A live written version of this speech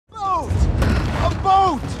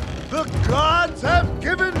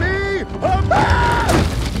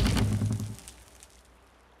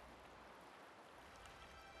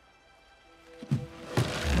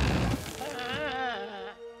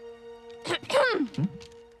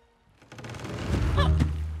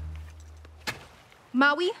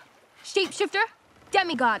Maui, shapeshifter,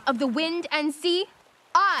 demigod of the wind and sea,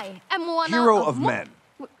 I am Moana Hero of men.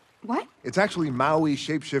 What? It's actually Maui,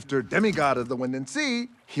 shapeshifter, demigod of the wind and sea,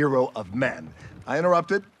 hero of men. I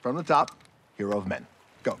interrupted from the top. Hero of men.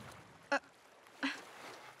 Go.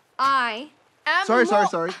 I am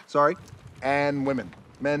Sorry. And women.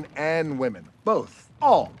 Men and women. Both.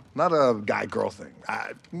 All. Not a guy-girl thing.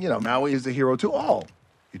 Maui is the hero to all.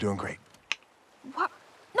 You're doing great. What?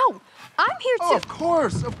 No, I'm here to... Oh, of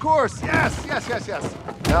course. Yes.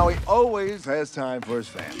 Maui always has time for his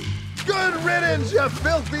family. Good riddance, you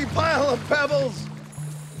filthy pile of pebbles!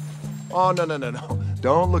 Oh, no.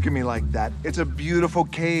 Don't look at me like that. It's a beautiful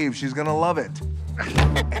cave. She's gonna love it.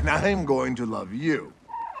 And I'm going to love you.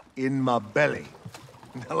 In my belly.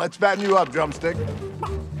 Now let's fatten you up, drumstick.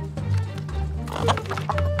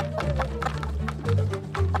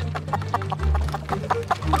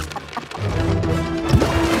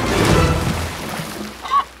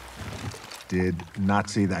 Did not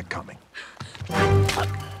see that coming.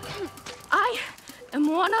 I am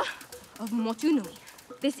Moana of Motunui.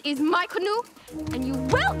 This is my canoe, and you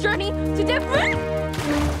will journey to different...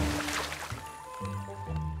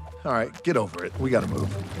 All right, get over it. We gotta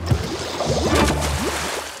move.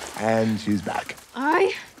 And she's back.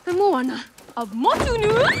 I am Moana of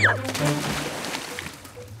Motunui.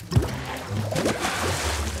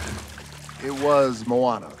 It was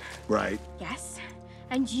Moana, right? Yes,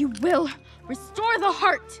 and you will restore the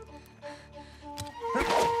heart.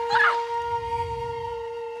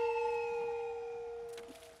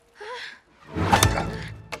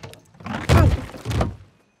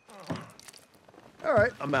 All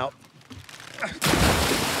right, I'm out.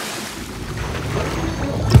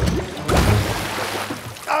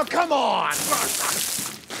 Oh, come on!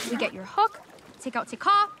 We get your hook, take out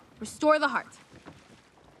Tika, restore the heart.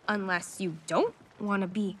 Unless you don't want to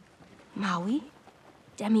be Maui,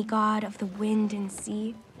 demigod of the wind and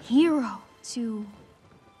sea, hero to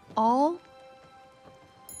all.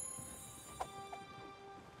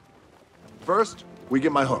 First, we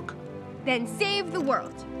get my hook. Then save the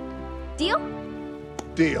world. Deal?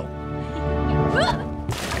 Deal.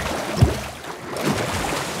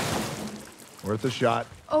 Worth a shot.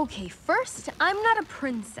 Okay, first, I'm not a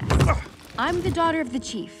princess. I'm the daughter of the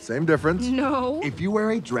chief. Same difference. No. If you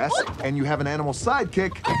wear a dress and you have an animal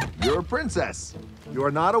sidekick, you're a princess. You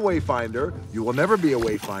are not a wayfinder. You will never be a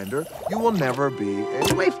wayfinder. You will never be a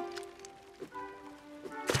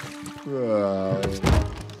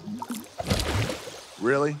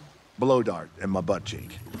Really? Blow dart in my butt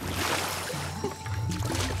cheek.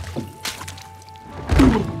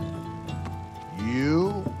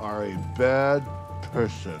 You are a bad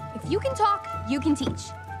person. If you can talk, you can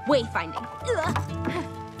teach. Wayfinding. Ugh.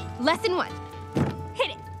 Lesson 1.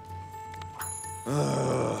 Hit it.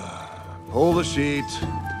 Pull the sheet.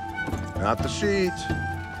 Not the sheet.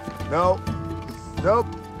 No. Nope.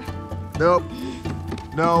 Nope.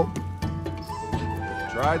 No.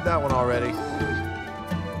 Tried that one already.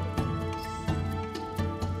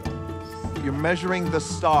 You're measuring the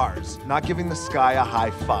stars, not giving the sky a high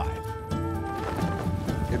five.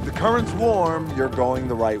 If the current's warm, you're going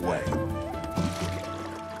the right way.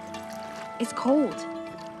 It's cold.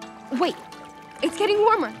 Wait, it's getting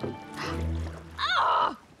warmer.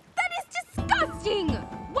 Ah, that is disgusting!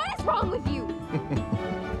 What is wrong with you?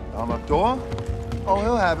 Amador? Oh,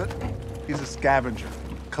 he'll have it. He's a scavenger.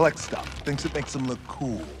 Collects stuff. Thinks it makes him look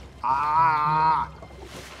cool. Ah!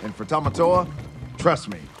 And for Tamatoa, trust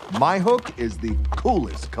me, my hook is the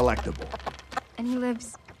coolest collectible. And he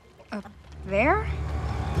lives up there?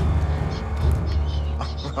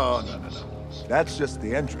 Oh, no. That's just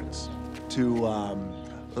the entrance to,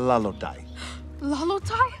 Lalotai.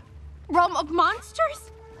 Lalotai? Realm of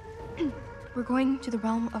monsters? We're going to the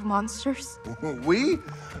realm of monsters? We?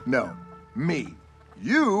 No, me.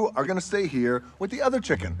 You are gonna stay here with the other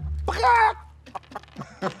chicken.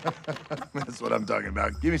 That's what I'm talking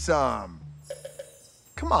about. Give me some.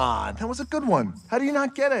 Come on, that was a good one. How do you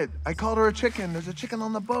not get it? I called her a chicken. There's a chicken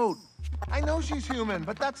on the boat. I know she's human,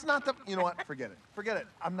 but that's not the... You know what? Forget it. Forget it.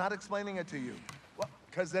 I'm not explaining it to you. Well,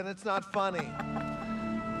 because then it's not funny.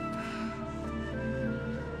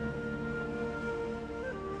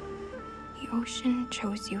 The ocean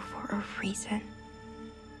chose you for a reason.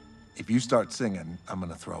 If you start singing, I'm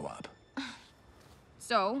gonna throw up.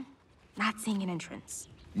 So, not seeing an entrance.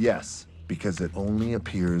 Yes, because it only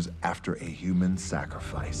appears after a human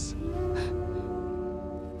sacrifice.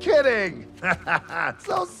 Kidding!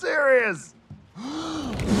 So serious!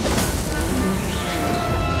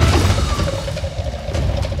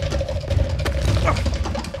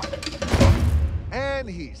 and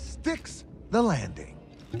he sticks the landing.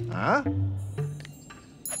 Huh?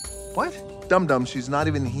 What? Dum-dum, she's not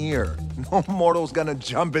even here. No mortal's gonna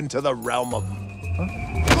jump into the realm of...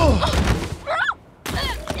 Huh?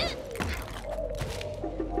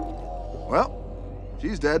 Well,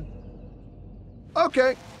 she's dead.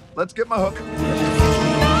 Okay, let's get my hook.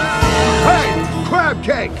 Hey, crab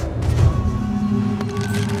cake!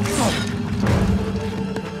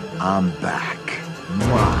 I'm back.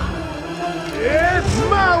 Mwah. It's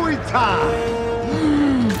Maui time!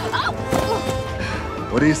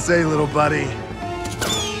 What do you say, little buddy?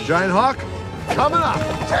 Giant hawk, coming up!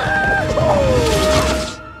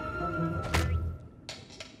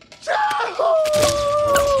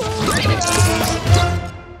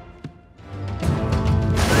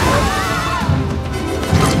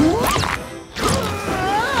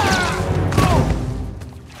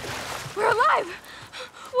 We're alive!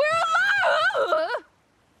 We're alive!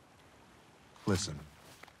 Listen,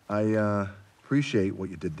 I appreciate what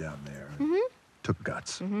you did down there. Took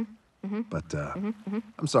guts. But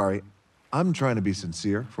I'm sorry. I'm trying to be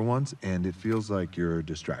sincere for once, and it feels like you're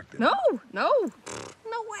distracted. No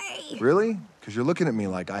way. Really? Because you're looking at me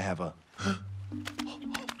like I have a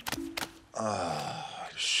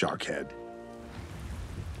shark head.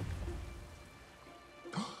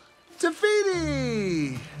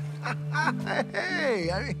 Tafiti! Hey,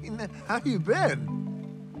 I mean, how you been?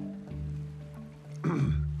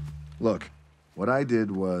 Look, what I did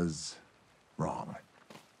was wrong.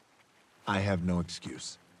 I have no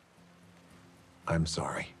excuse. I'm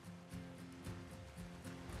sorry.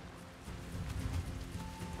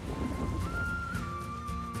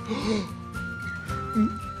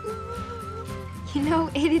 You know,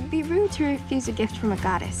 it'd be rude to refuse a gift from a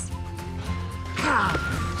goddess.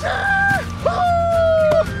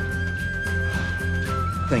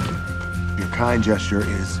 Thank you. Your kind gesture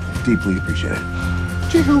is deeply appreciated.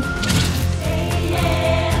 Chee-hoo.